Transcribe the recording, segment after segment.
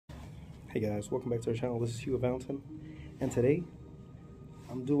Hey guys, welcome back to our channel. This is Hugo Valentine, and today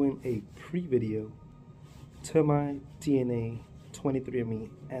I'm doing a pre-video to my DNA 23andMe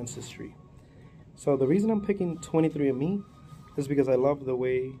ancestry. So the reason I'm picking 23andMe is because I love the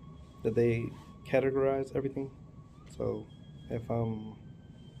way that they categorize everything. So if I'm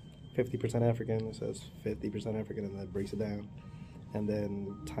 50% African, it says 50% African, and that breaks it down. And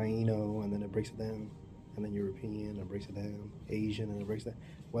then Taino, and then it breaks it down. And then European, and it breaks it down. Asian, and it breaks it down.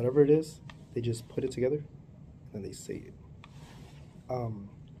 Whatever it is, they just put it together, and then they say it.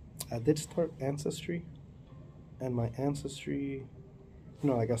 I did start Ancestry, and my ancestry,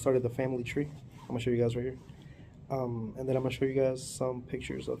 I started the family tree. I'm gonna show you guys right here. And then I'm gonna show you guys some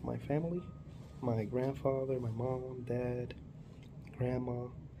pictures of my family, my grandfather, my mom, dad, grandma.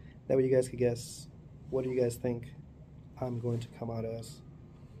 That way you guys could guess, what do you guys think I'm going to come out as?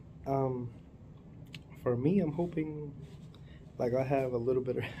 For me, I'm hoping like I have a little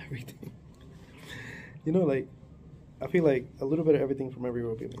bit of everything. I feel like a little bit of everything from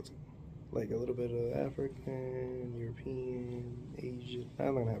everywhere would be amazing. Like a little bit of African, European, Asian.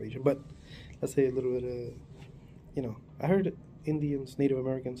 I'm not gonna have Asian, but let's say a little bit of, I heard Indians, Native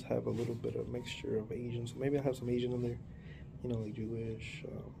Americans have a little bit of mixture of Asian, so maybe I have some Asian in there. Like Jewish,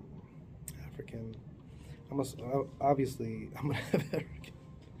 African. Obviously, I'm gonna have African.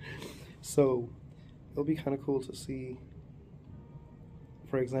 So it'll be kind of cool to see.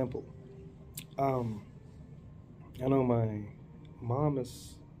 For example, I know my mom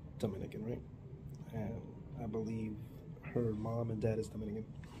is Dominican, right? And I believe her mom and dad is Dominican.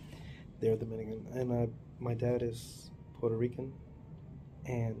 They're Dominican, and my dad is Puerto Rican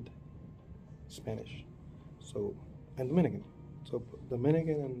and Spanish. So, and Dominican. So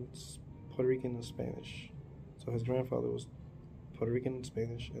Dominican and Puerto Rican and Spanish. So his grandfather was Puerto Rican and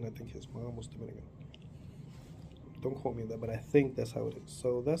Spanish, and I think his mom was Dominican. Don't quote me on that, but I think that's how it is.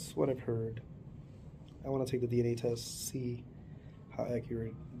 So that's what I've heard. I want to take the DNA test, see how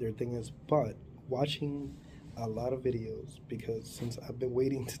accurate their thing is. But watching a lot of videos, because since I've been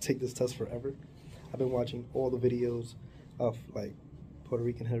waiting to take this test forever, I've been watching all the videos of like Puerto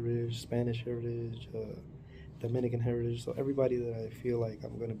Rican heritage, Spanish heritage, Dominican heritage. So everybody that I feel like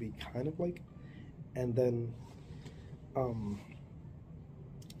I'm going to be kind of like. And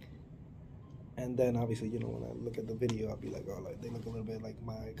then obviously, when I look at the video, I'll be like, oh, like they look a little bit like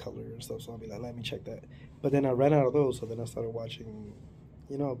my color and stuff. So I'll be like, let me check that. But then I ran out of those, so then I started watching,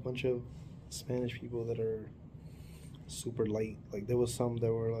 a bunch of Spanish people that are super light. Like there was some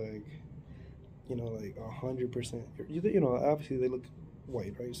that were like, like 100%. Obviously they look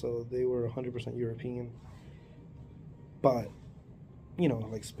white, right? So they were 100% European. But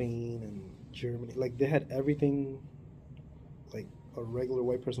like Spain and Germany, like they had everything like a regular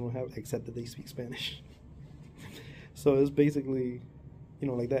white person would have, except that they speak Spanish. So it's basically,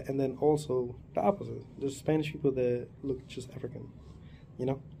 like that. And then also the opposite. There's Spanish people that look just African,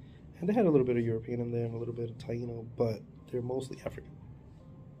 and they had a little bit of European in there and a little bit of Taino, but they're mostly African.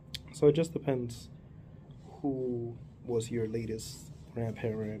 So it just depends who was your latest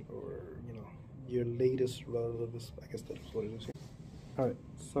grandparent or, your latest relative. I guess that's what it is. All right,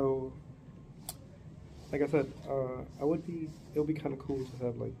 so like I said, it'll be kind of cool to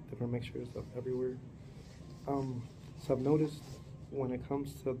have like different mixtures of everywhere. So I've noticed when it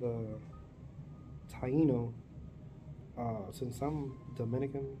comes to the Taino, since I'm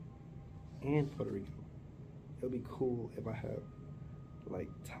Dominican and Puerto Rican, it'll be cool if I have like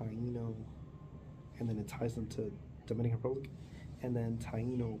Taino, and then it ties into Dominican Republic, and then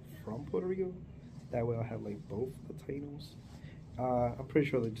Taino from Puerto Rico. That way I'll have like both the Tainos. I'm pretty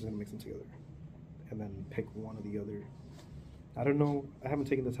sure they're just gonna mix them together and then pick one or the other. I don't know. I haven't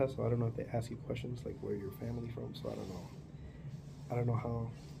taken the test, so I don't know if they ask you questions like where your family from. So I don't know. I don't know how.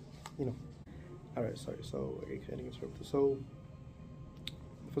 All right, sorry. So getting interrupted. So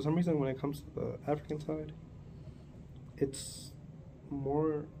for some reason, when it comes to the African side, it's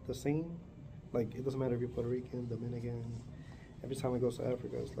more the same. Like it doesn't matter if you're Puerto Rican, Dominican. Every time I go to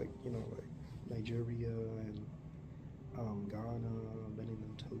Africa, it's like like Nigeria and Ghana, Benin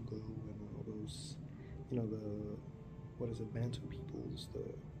and Togo, and all those, the Bantu peoples, the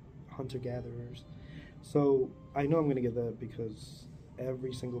hunter-gatherers. So I know I'm going to get that because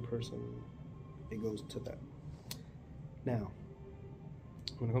every single person, it goes to that. Now,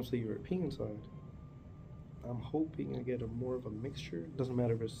 when it comes to the European side, I'm hoping I get more of a mixture. It doesn't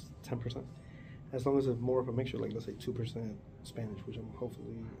matter if it's 10%. As long as it's more of a mixture, like let's say 2% Spanish, which I'm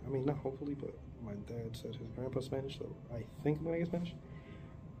not hopefully, but my dad said his grandpa's Spanish, so I think I'm gonna get Spanish.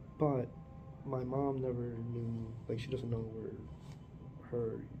 But my mom never knew, like she doesn't know where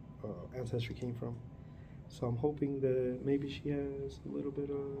her ancestry came from. So I'm hoping that maybe she has a little bit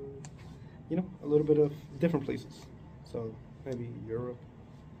of you know, a little bit of different places. So maybe Europe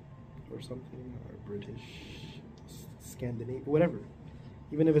or something, or British, Scandinavia, whatever.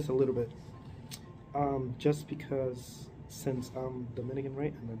 Even if it's a little bit. Just because since I'm Dominican,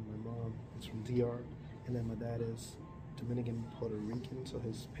 right, and then my mom is from DR, and then my dad is Dominican Puerto Rican, so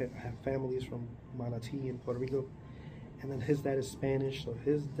have families from Manatee in Puerto Rico, and then his dad is Spanish, so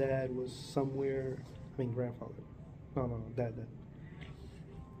his dad was somewhere. I mean, grandfather. No, dad.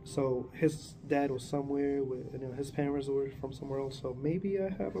 So his dad was somewhere with, you know, his parents were from somewhere else. So maybe I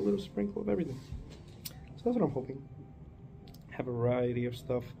have a little sprinkle of everything. So that's what I'm hoping. Have a variety of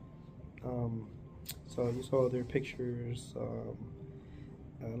stuff. So you saw their pictures.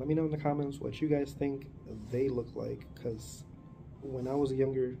 Let me know in the comments what you guys think they look like. Cause when I was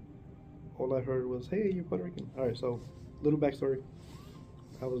younger, all I heard was, "Hey, you're Puerto Rican." All right. So little backstory.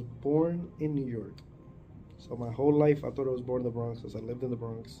 I was born in New York. So my whole life, I thought I was born in the Bronx because I lived in the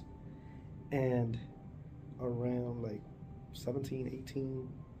Bronx. And around like 17, 18, you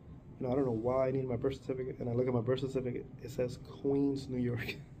know, I don't know why I needed my birth certificate. And I look at my birth certificate, it says Queens, New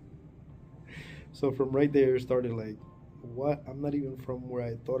York. So from right there, it started like, what? I'm not even from where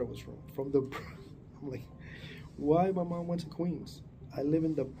I thought I was from. From the Bronx. I'm like, why my mom went to Queens? I live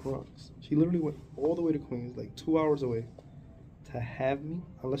in the Bronx. She literally went all the way to Queens, like 2 hours away, to have me,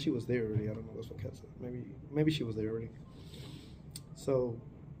 unless she was there already. I don't know. That's what Kat said. Maybe she was there already. So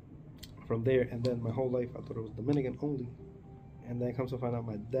from there, and then my whole life I thought it was Dominican only, and then comes to find out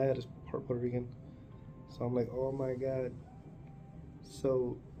my dad is part Puerto Rican. So I'm like, oh my god.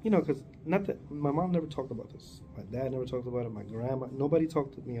 So you know, because not that my mom never talked about this, my dad never talked about it, my grandma, nobody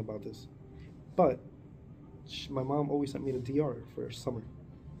talked to me about this, but my mom always sent me to DR for summer.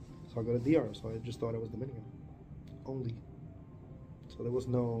 So I go to DR. So I just thought I was Dominican only. So there was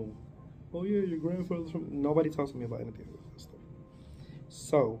no, oh yeah, your grandfather's from. Nobody talks to me about anything like that stuff.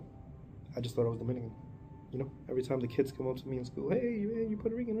 So I just thought I was Dominican. You know, every time the kids come up to me in school, hey, man, you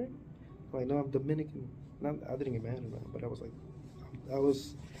Puerto Rican, right? I'm like, no, I'm Dominican. I didn't get mad or nothing, but I was like, I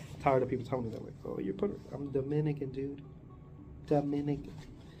was tired of people telling me that, like, oh, you're Puerto Rican. I'm Dominican, dude. Dominican.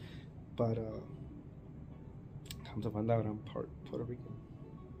 But come to find out, I'm part Puerto Rican.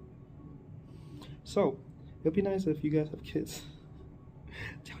 So it'd be nice if you guys have kids.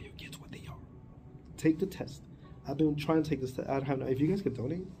 Tell your kids what they are. Take the test. I've been trying to take this test. I don't know. If you guys could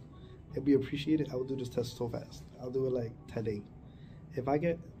donate, it'd be appreciated. I will do this test so fast. I'll do it like today. If I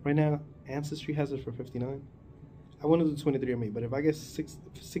get, right now, Ancestry has it for $59. I want to do 23andMe, but if I get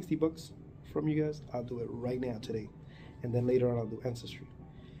 $60 from you guys, I'll do it right now today. And then later on, I'll do Ancestry.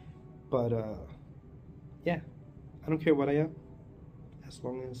 But, yeah. I don't care what I am. As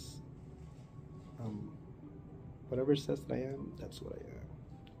long as, whatever it says that I am, that's what I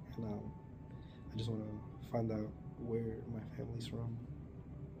am. And I just want to find out where my family's from.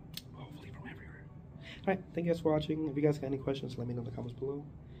 Hopefully from everywhere. Alright, thank you guys for watching. If you guys got any questions, let me know in the comments below.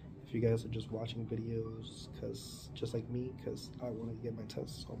 If you guys are just watching videos, just like me, because I want to get my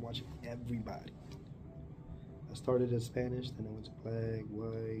tests, so I'm watching everybody. I started in Spanish, then I went to black,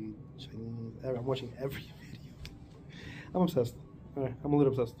 white, Chinese. I'm watching every video. I'm obsessed. Alright, I'm a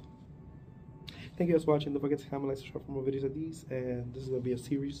little obsessed. Thank you guys for watching. Don't forget to comment, like, subscribe for more videos like these. And this is going to be a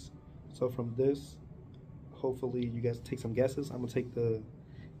series. So from this, hopefully you guys take some guesses. I'm going to take the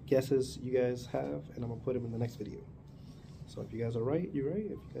guesses you guys have, and I'm going to put them in the next video. So if you guys are right, you're right. If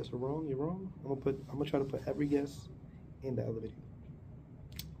you guys are wrong, you're wrong. I'm going to try to put every guess in the other video.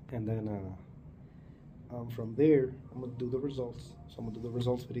 And then from there, I'm going to do the results. So I'm going to do the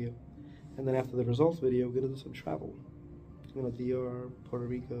results video. And then after the results video, we're going to do some travel. I'm going to DR, Puerto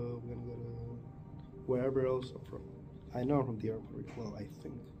Rico. We're going to go to wherever else I'm from. I know I'm from DR, Puerto Rico. Well, I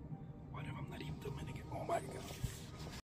think. What if I'm not even Dominican? Oh my God.